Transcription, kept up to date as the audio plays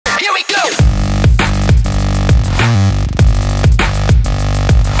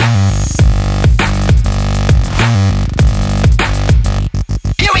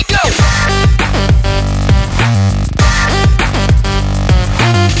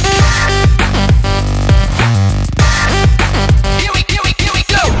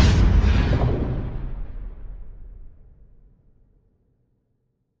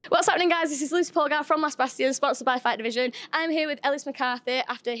this is Lucy Polgar from LastBSTN, sponsored by Fight Division. I'm here with Ellis McCarthy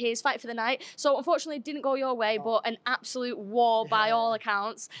after his fight for the night. So unfortunately it didn't go your way, but an absolute war by all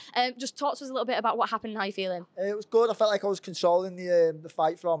accounts. Just talk to us a little bit about what happened and how you're feeling. It was good. I felt like I was controlling the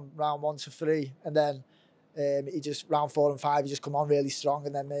fight from round 1 to 3, and then he just round 4 and 5 he just come on really strong,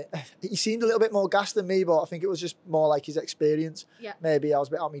 and then he seemed a little bit more gassed than me, but I think it was just more like his experience. Yeah. Maybe I was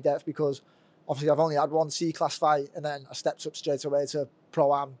a bit out of my depth because obviously I've only had one C-class fight, and then I stepped up straight away to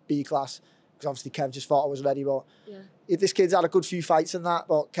Pro-Am B-class because obviously Kev just thought I was ready. But this kid's had a good few fights in that,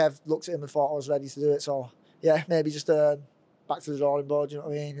 but Kev looked at him and thought I was ready to do it. So yeah, maybe just back to the drawing board. You know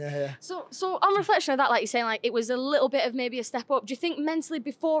what I mean? Yeah. So on reflection of that, like you're saying, like it was a little bit of maybe a step up. Do you think mentally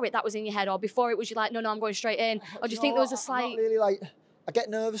before it that was in your head, or before it was you like, no, I'm going straight in, or do you think there was a slight? I'm not really like, I get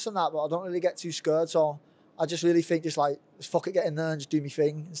nervous on that, but I don't really get too scared. So I just really think just fuck it, get in there and just do my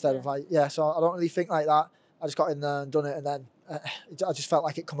thing instead of like, so I don't really think like that. I just got in there and done it, and then I just felt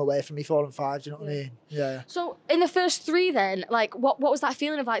like it come away from me 4 and 5. Do you know what I mean? Yeah. So in the first 3 then, like what was that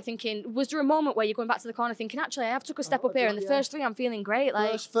feeling of like thinking, was there a moment where you're going back to the corner thinking, actually I have took a step up here, and the first 3 I'm feeling great?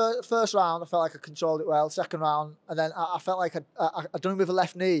 Like first round I felt like I controlled it well. Second round, and then I felt like I'd done it with a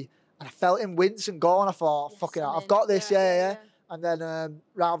left knee, and I felt him wince and go, and I thought, fucking hell, I've got this, yeah. And then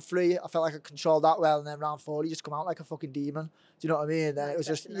round 3, I felt like I controlled that well. And then round 4, he just come out like a fucking demon. Do you know what I mean? And then it was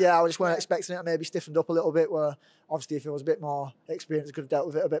just, I just weren't expecting it. I maybe stiffened up a little bit, where obviously if it was a bit more experienced, I could have dealt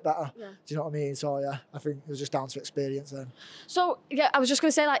with it a bit better. Yeah. Do you know what I mean? So yeah, I think it was just down to experience then. So yeah, I was just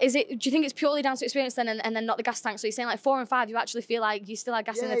going to say, like, do you think it's purely down to experience then, and then not the gas tank? So you're saying like 4 and 5, you actually feel like you still had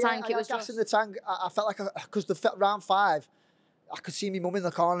gas in the tank? I had gas in the tank. I felt like, because the round 5, I could see my mum in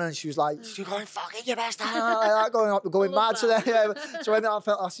the corner, and she was like, "She's going fucking your best," like going mad. So then, so when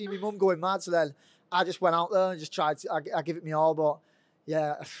I see my mum going mad, so then I just went out there and just tried to. I give it me all, but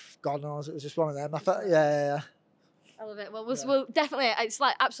yeah, God knows, it was just one of them. I felt, I love it. Well, we'll definitely, it's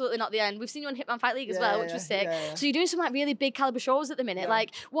like absolutely not the end. We've seen you on Hitman Fight League as well, which was sick. So you're doing some like really big caliber shows at the minute.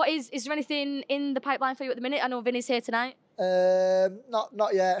 Like, what is there anything in the pipeline for you at the minute? I know Vinny's here tonight.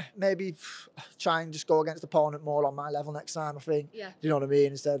 Not yet. Maybe try and just go against the opponent more on my level next time, I think. Yeah. Do you know what I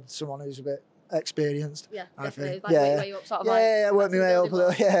mean? Instead of someone who's a bit experienced. Yeah, I definitely. think. Like, work your way up, sort of work my way up a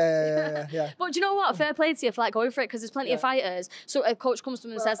little. Yeah. But do you know what? Fair play to you for like going for it, because there's plenty of fighters. So a coach comes to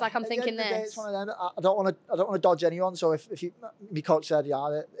them and says, like, I'm thinking this. It's one of them. I don't want to dodge anyone. So if my coach said,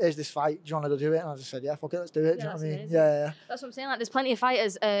 here's this fight, do you want to do it? And I just said, yeah, fuck it, let's do it. Do you know what I mean? Yeah. That's what I'm saying. Like, there's plenty of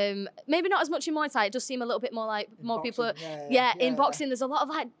fighters. Maybe not as much in Muay Thai. It does seem a little bit more like more people. In boxing, there's a lot of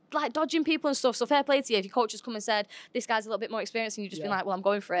like dodging people and stuff. So fair play to you if your coach has come and said, this guy's a little bit more experienced, and you've just been like, well, I'm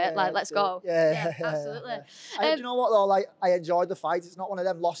going for it. Like, let's go. Yeah, absolutely. Do you know what though? Like, I enjoyed the fight. It's not one of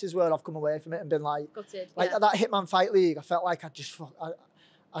them losses where I've come away from it and been like, gutted. Like that Hitman Fight League. I felt like I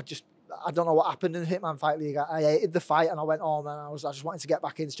don't know what happened in the Hitman Fight League. I hated the fight, and I went home, and I just wanted to get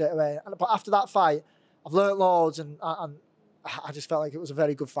back in straight away. But after that fight, I've learnt loads, and I just felt like it was a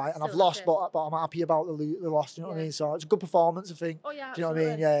very good fight, and I've lost, but I'm happy about the loss. Do you know what I mean? So it's a good performance, I think. Oh yeah, do you know what I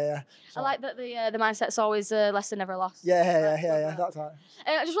mean? Yeah. So I like that the mindset's always less than never a loss. Yeah. That's right.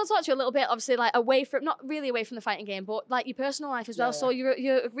 I just want to talk to you a little bit, obviously, like not really away from the fighting game, but like your personal life as well. So you're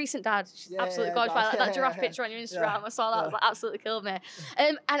a recent dad. She's absolutely gorgeous. Like that giraffe picture on your Instagram, I saw that. It was like absolutely killed me.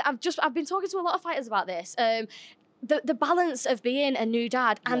 And I've been talking to a lot of fighters about this. The balance of being a new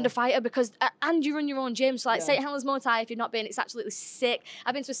dad and a fighter, because and you run your own gym. So like say Helens Muay Thai, if you've not been, it's absolutely sick.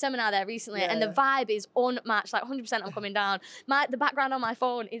 I've been to a seminar there recently, and the vibe is unmatched. Like 100% I'm coming down. The background on my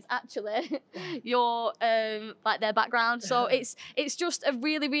phone is actually your like their background. So it's just a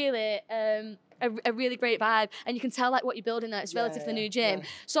really a really great vibe, and you can tell like what you're building there. It's relatively new gym.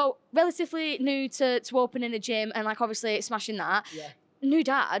 So relatively new to opening a gym, and like obviously smashing that. New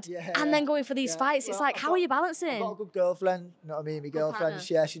dad, and then going for these fights. It's like, how are you balancing? I've got a good girlfriend, you know what I mean? My girlfriend,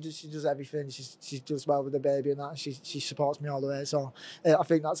 she does everything. She does well with the baby and that, and she supports me all the way. So I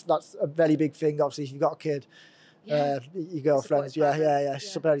think that's a very big thing. Obviously, if you've got a kid, your girlfriend,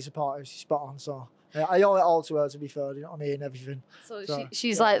 she's very supportive. She's spot on. So I owe it all to her, to be fair. You know what I mean? Everything. So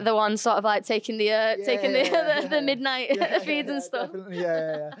she's like the one sort of like taking the midnight feeds and stuff. Definitely,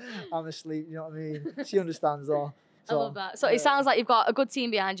 I'm asleep. You know what I mean? She understands though. I love that. So it sounds like you've got a good team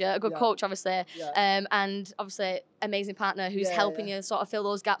behind you, a good coach, obviously, and obviously amazing partner who's helping you sort of fill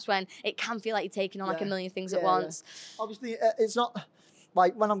those gaps when it can feel like you're taking on like a million things at once. Obviously, it's not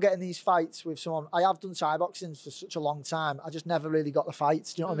like when I'm getting these fights with someone. I have done Thai boxing for such a long time. I just never really got the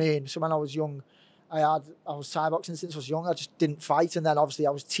fights. Do you know what I mean? So when I was young, I was Thai boxing since I was young. I just didn't fight, and then obviously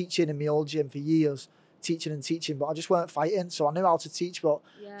I was teaching in my old gym for years. Teaching, but I just weren't fighting. So I knew how to teach, but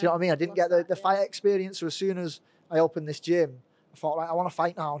do you know what I mean? I didn't get the fight experience. So as soon as I opened this gym, I thought, right, I want to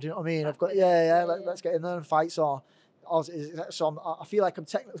fight now. Do you know what I mean? I've got, let's get in there and fight. So So I feel like I'm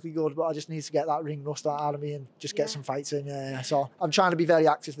technically good, but I just need to get that ring rust out of me and just get some fights in. Yeah. So I'm trying to be very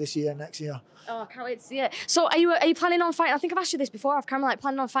active this year and next year. Oh, I can't wait to see it. So are you planning on fighting? I think I've asked you this before. I've kind of like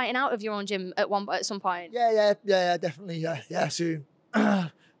planning on fighting out of your own gym at some point. Yeah, definitely. Yeah, soon.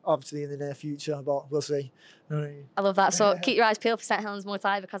 Obviously in the near future, but we'll see. You know what I mean? I love that. So keep your eyes peeled for St. Helens Muay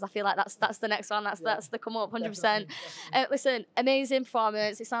Thai, because I feel like that's the next one. That's the come up, 100%. Definitely. Listen, amazing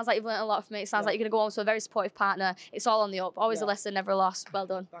performance. It sounds like you've learned a lot from it. It sounds like you're going to go on to a very supportive partner. It's all on the up. Always a lesson, never a loss. Well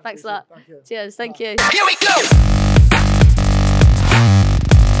done. Thanks a lot. Thank you. Cheers. Thank you. Here we go.